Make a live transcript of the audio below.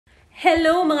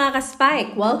Hello mga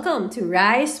ka-Spike! Welcome to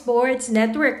Rise Sports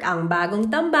Network, ang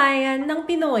bagong tambayan ng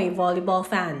Pinoy volleyball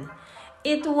fan.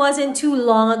 It wasn't too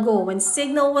long ago when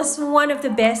Cignal was one of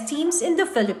the best teams in the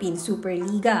Philippine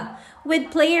Superliga, with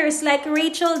players like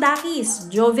Rachel Daquis,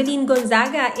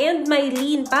 Gonzaga, and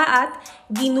Maylene Paat.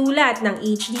 Ginulat ng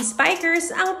HD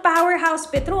Spikers ang powerhouse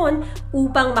Petron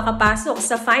upang makapasok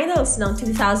sa finals ng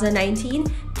 2019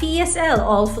 PSL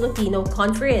All-Filipino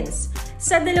Conference.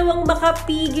 Sa dalawang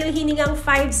makapigil hiningang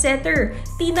 5-setter,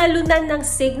 tinalunan ng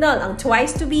Cignal ang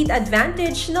twice-to-beat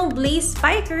advantage ng Blaze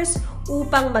Spikers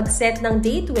upang mag-set ng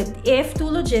date with F2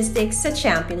 Logistics sa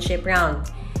championship round.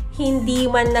 Hindi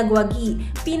man nagwagi,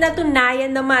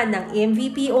 pinatunayan naman ng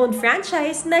MVP-owned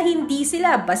franchise na hindi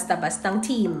sila basta-bastang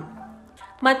team.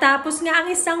 Matapos nga ang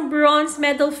isang bronze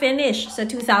medal finish sa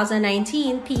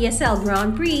 2019 PSL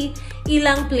Grand Prix,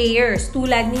 ilang players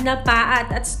tulad ni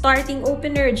Paat at starting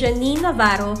opener Janine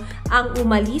Navarro ang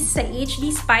umalis sa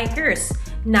HD Spikers,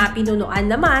 na pinunuan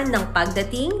naman ng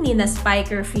pagdating ni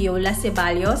Spiker Fiola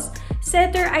Ceballos,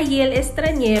 setter Ayel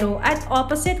Estranero at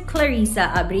opposite Clarissa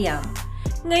Abriam.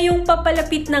 Ngayong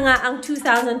papalapit na nga ang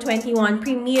 2021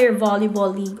 Premier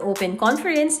Volleyball League Open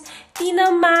Conference,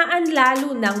 tinamaan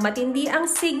lalo ng matindi ang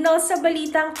Cignal sa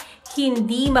balitang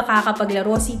hindi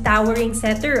makakapaglaro si towering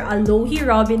setter Alohi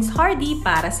Hardy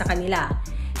para sa kanila.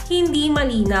 Hindi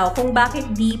malinaw kung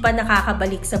bakit di pa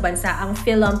nakakabalik sa bansa ang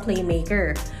Film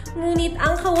playmaker. Ngunit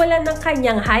ang kawalan ng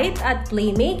kanyang height at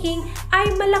playmaking ay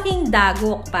malaking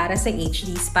dagok para sa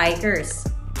HD Spikers.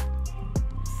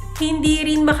 Hindi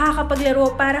rin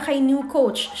makakapaglaro para kay new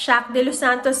coach Shaq De Los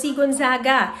Santos si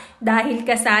Gonzaga dahil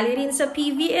kasali rin sa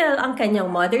PVL ang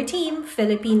kanyang mother team,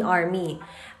 Philippine Army.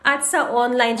 At sa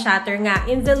online chatter nga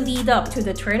in the lead-up to the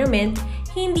tournament,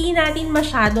 hindi natin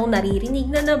masyadong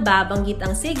naririnig na nababanggit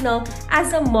ang Cignal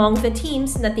as among the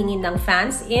teams na tingin ng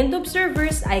fans and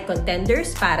observers ay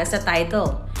contenders para sa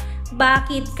title.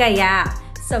 Bakit kaya?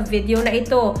 Sa video na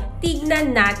ito,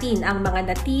 tignan natin ang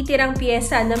mga natitirang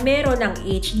piyesa na meron ng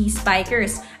HD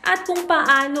Spikers at kung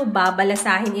paano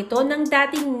babalasahin ito ng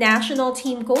dating national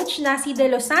team coach na si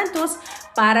De Los Santos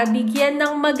para bigyan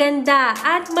ng maganda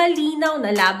at malinaw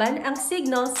na laban ang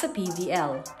Cignal sa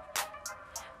PVL.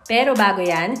 Pero bago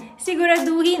yan,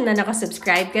 siguraduhin na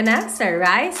nakasubscribe ka na sa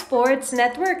Rise Sports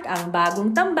Network, ang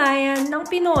bagong tambayan ng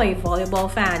Pinoy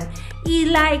volleyball fan.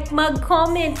 I-like,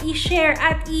 mag-comment, i-share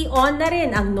at i-on na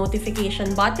rin ang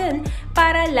notification button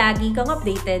para lagi kang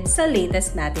updated sa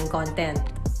latest nating content.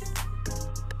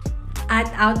 At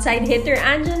outside hitter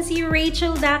andyan si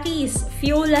Rachel Daquis,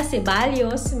 Fiola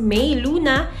Ceballos, May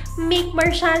Luna, Mick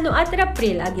Marciano at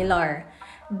Rapril Aguilar.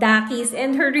 Daquis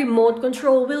and her remote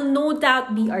control will no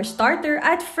doubt be our starter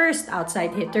at first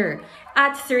outside hitter.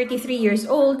 At 33 years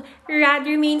old, Rad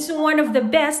remains one of the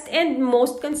best and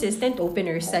most consistent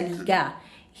openers sa liga.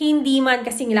 Hindi man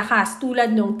kasing lakas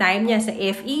tulad nung time niya sa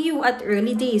FEU at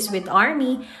early days with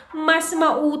Army, mas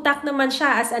mautak naman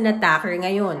siya as an attacker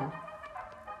ngayon.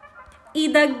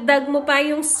 Idagdag mo pa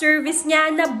yung service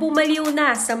niya na bumaliw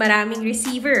na sa maraming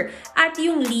receiver at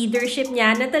yung leadership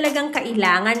niya na talagang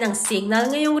kailangan ng Cignal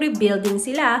ngayong rebuilding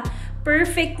sila.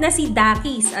 Perfect na si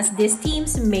Daquis as this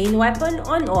team's main weapon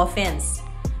on offense.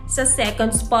 Sa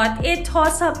second spot,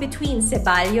 toss-up between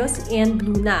Ceballos and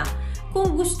Luna.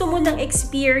 Kung gusto mo ng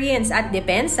experience at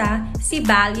depensa,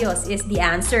 Ceballos is the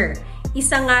answer.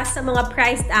 Isa nga sa mga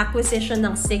priced acquisition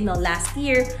ng Cignal last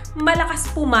year, malakas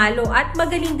pumalo at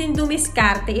magaling din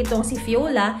dumiskarte itong si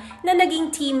Fiola na naging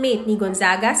teammate ni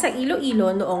Gonzaga sa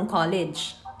Iloilo noong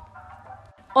college.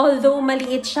 Although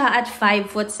maliit siya at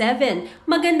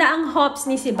 5'7", maganda ang hops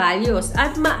ni Ceballos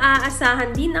at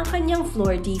maaasahan din ang kanyang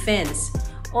floor defense.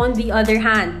 On the other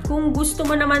hand, kung gusto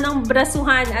mo naman ng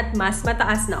brasuhan at mas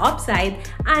mataas na upside,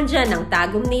 andyan ang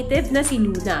tagong native na si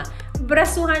Luna.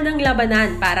 Brasuhan ng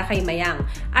labanan para kay Mayang.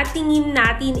 At tingin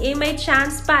natin may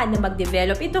chance pa na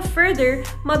mag-develop ito further,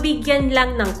 mabigyan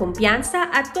lang ng kumpiyansa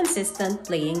at consistent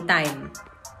playing time.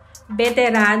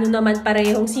 Veterano naman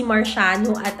parehong si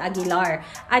Marciano at Aguilar.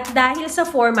 At dahil sa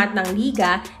format ng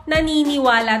liga,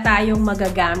 naniniwala tayong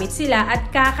magagamit sila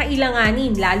at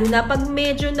kakailanganin lalo na pag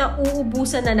medyo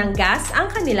nauubusan na ng gas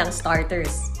ang kanilang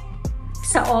starters.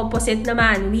 Sa opposite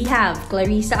naman, we have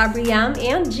Clarissa Abriam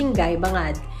and Jingay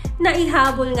Bangad.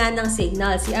 Naihabol nga ng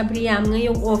Cignal si Abriam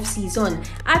ngayong off-season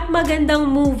at magandang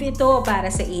move ito para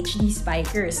sa HD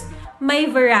Spikers. May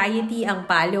variety ang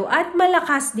palo at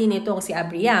malakas din itong si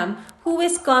Abriam, who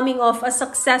is coming off a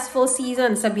successful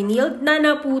season sa Binild na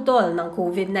naputol ng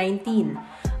COVID-19.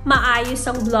 Maayos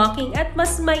ang blocking at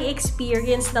mas may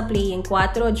experience na playing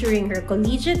 4 during her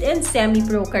collegiate and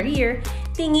semi-pro career,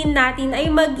 tingin natin ay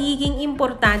magiging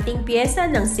importanteng piyesa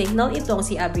ng Cignal itong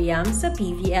si Abriam sa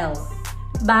PVL.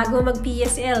 Bago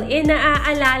mag-PSL,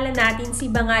 naaalala natin si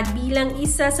Bangad bilang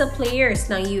isa sa players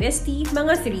ng UST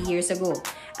mga 3 years ago.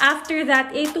 After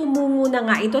that, tumungo na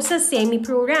nga ito sa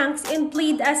semi-pro ranks and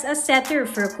played as a setter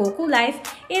for Coco Life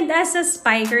and as a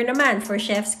spiker naman for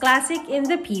Chef's Classic in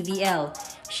the PVL.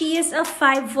 She is a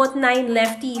 5'9"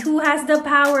 lefty who has the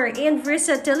power and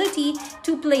versatility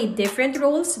to play different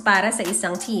roles para sa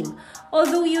isang team.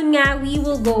 Although yun nga, we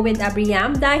will go with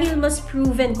Abriam dahil mas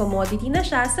proven commodity na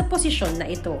siya sa posisyon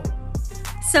na ito.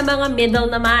 Sa mga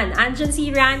middle naman, andyan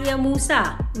si Rania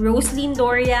Musa, Roslyn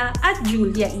Doria at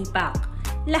Julia Ipak.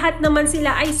 Lahat naman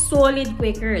sila ay solid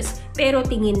quickers, pero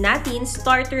tingin natin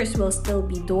starters will still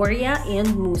be Doria and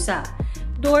Musa.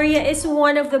 Doria is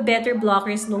one of the better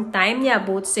blockers nung time niya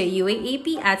both sa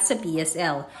UAAP at sa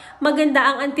PSL. Maganda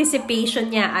ang anticipation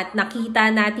niya at nakita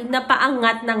natin na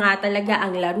paangat na nga talaga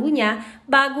ang laro niya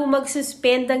bago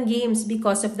mag-suspend ang games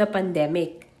because of the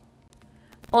pandemic.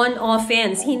 On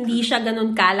offense, hindi siya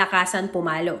ganun kalakasan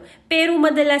pumalo. Pero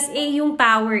madalas yung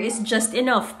power is just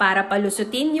enough para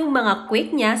palusutin yung mga quick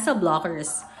niya sa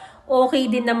blockers. Okay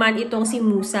din naman itong si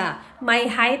Musa. May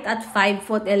height at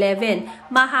 5'11",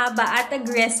 mahaba at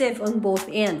aggressive on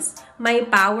both ends. May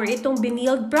power itong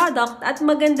binilled product at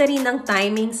maganda rin ang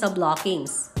timing sa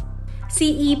blockings. Si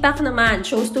Ipak naman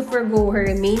chose to forgo her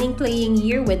remaining playing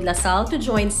year with LaSalle to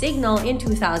join Cignal in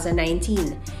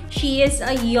 2019. She is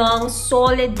a young,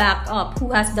 solid backup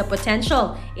who has the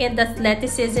potential and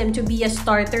athleticism to be a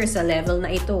starter sa level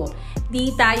na ito.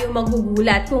 Di tayo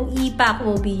magugulat kung Ipak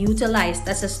will be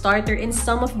utilized as a starter in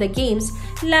some of the games,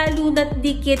 lalo na't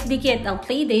dikit-dikit ang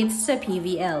playdates sa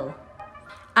PVL.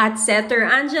 At setter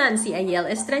andyan si Ayel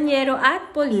Estranero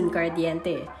at Pauline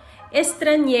Cardiente.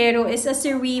 Estranero is a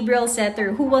cerebral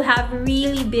setter who will have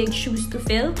really big shoes to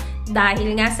fill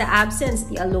dahil nga sa absence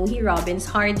ni Alohi Robbins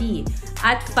Hardy.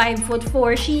 At 5'4",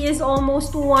 she is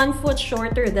almost 1 foot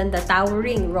shorter than the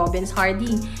towering Robbins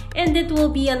Hardy, and it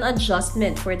will be an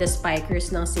adjustment for the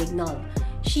spikers ng Cignal.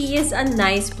 She is a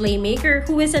nice playmaker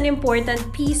who is an important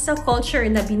piece sa culture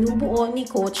na binubuo ni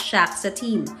Coach Shaq sa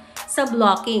team. Sa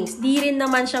blockings, di rin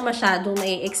naman siya masyadong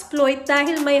na-exploit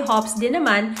dahil may hops din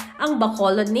naman ang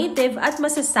Bacolod native at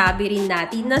masasabi rin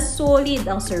natin na solid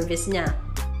ang service niya.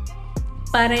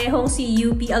 Parehong si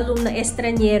UP alumna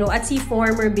Estranero at si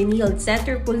former binilled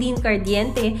setter Pauline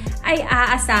Cardiente ay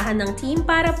aasahan ng team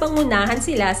para pangunahan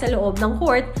sila sa loob ng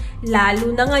court,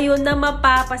 lalo na ngayon na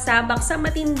mapapasabak sa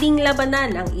matinding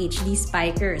labanan ang HD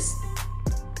Spikers.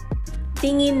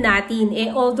 Tingin natin,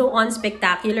 although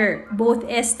unspectacular, both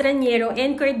Estranero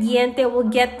and Cardiente will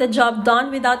get the job done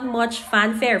without much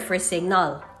fanfare for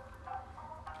Cignal.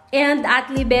 And at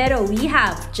libero, we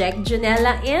have Jack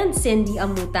Janela and Cindy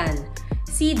Amutan.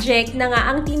 Si Jack na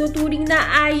nga ang tinuturing na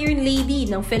Iron Lady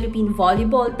ng Philippine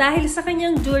Volleyball dahil sa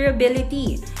kanyang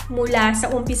durability. Mula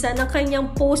sa umpisa ng kanyang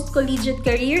post-collegiate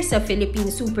career sa Philippine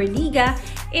Superliga,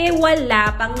 wala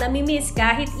pang namimiss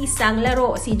kahit isang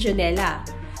laro si Janela.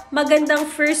 Magandang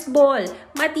first ball,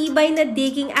 matibay na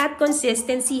digging at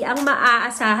consistency ang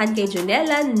maaasahan kay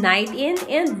Janela night in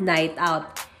and night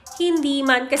out. Hindi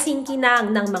man kasing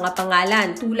kinang ng mga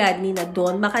pangalan tulad ni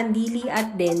Don Macandili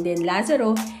at Denden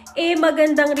Lazaro,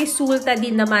 magandang resulta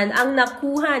din naman ang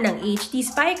nakuha ng HD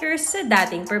Spikers sa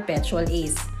dating perpetual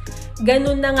ace.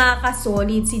 Ganun na nga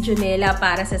ka-solid si Janela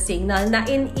para sa Cignal na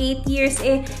in 8 years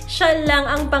siya lang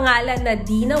ang pangalan na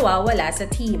di nawawala sa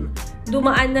team.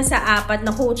 Dumaan na sa 4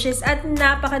 na coaches at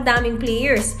napakadaming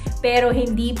players pero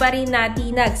hindi pa rin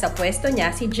natinag sa pwesto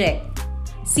niya si Jack.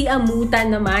 Si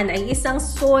Amutan naman ay isang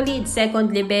solid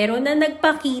second libero na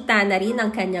nagpakita na rin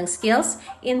ang kanyang skills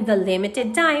in the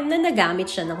limited time na nagamit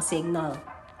siya ng Cignal.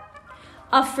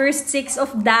 A first 6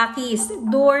 of Daquis,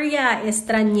 Doria,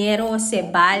 Estranero,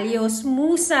 Ceballos,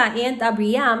 Musa, and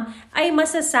Abriam ay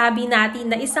masasabi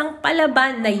natin na isang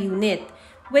palaban na unit.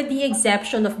 With the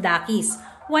exception of Daquis,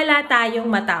 wala tayong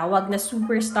matawag na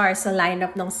superstar sa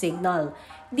lineup ng Cignal.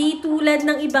 Di tulad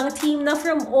ng ibang team na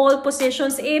from all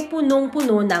positions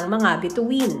punong-puno ng mga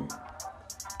bituin.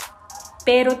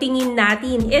 Pero tingin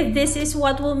natin if this is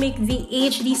what will make the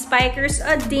HD Spikers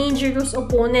a dangerous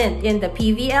opponent in the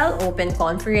PVL Open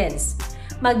Conference.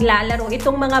 Maglalaro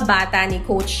itong mga bata ni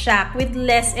Coach Shaq with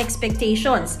less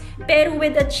expectations pero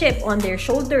with a chip on their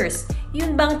shoulders.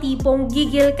 Yun bang tipong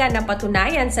gigil ka na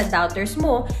patunayan sa doubters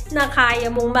mo na kaya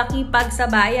mong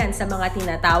makipagsabayan sa mga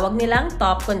tinatawag nilang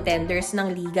top contenders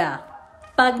ng liga?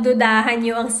 Pagdudahan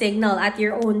nyo ang Cignal at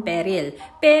your own peril.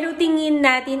 Pero tingin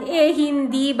natin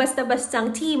hindi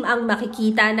basta-bastang team ang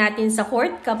makikita natin sa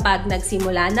court kapag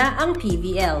nagsimula na ang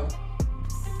PVL.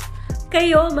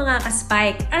 Kayo mga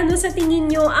ka-Spike, ano sa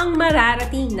tingin nyo ang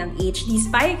mararating ng HD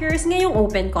Spikers ngayong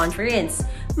Open Conference?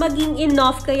 Maging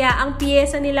enough kaya ang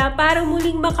piyesa nila para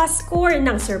muling makascore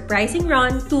ng surprising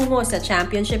run tungo sa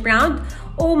championship round?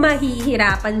 O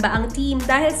mahihirapan ba ang team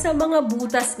dahil sa mga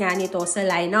butas nga nito sa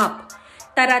lineup?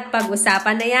 Tara't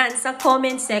pag-usapan na yan sa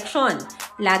comment section.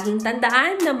 Laging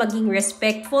tandaan na maging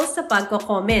respectful sa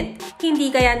pagko-comment. Hindi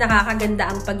kaya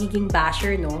nakakaganda ang pagiging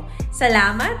basher, no?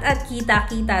 Salamat at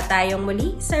kita-kita tayong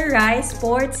muli sa Rise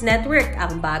Sports Network,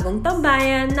 ang bagong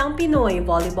tambayan ng Pinoy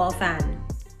volleyball fan.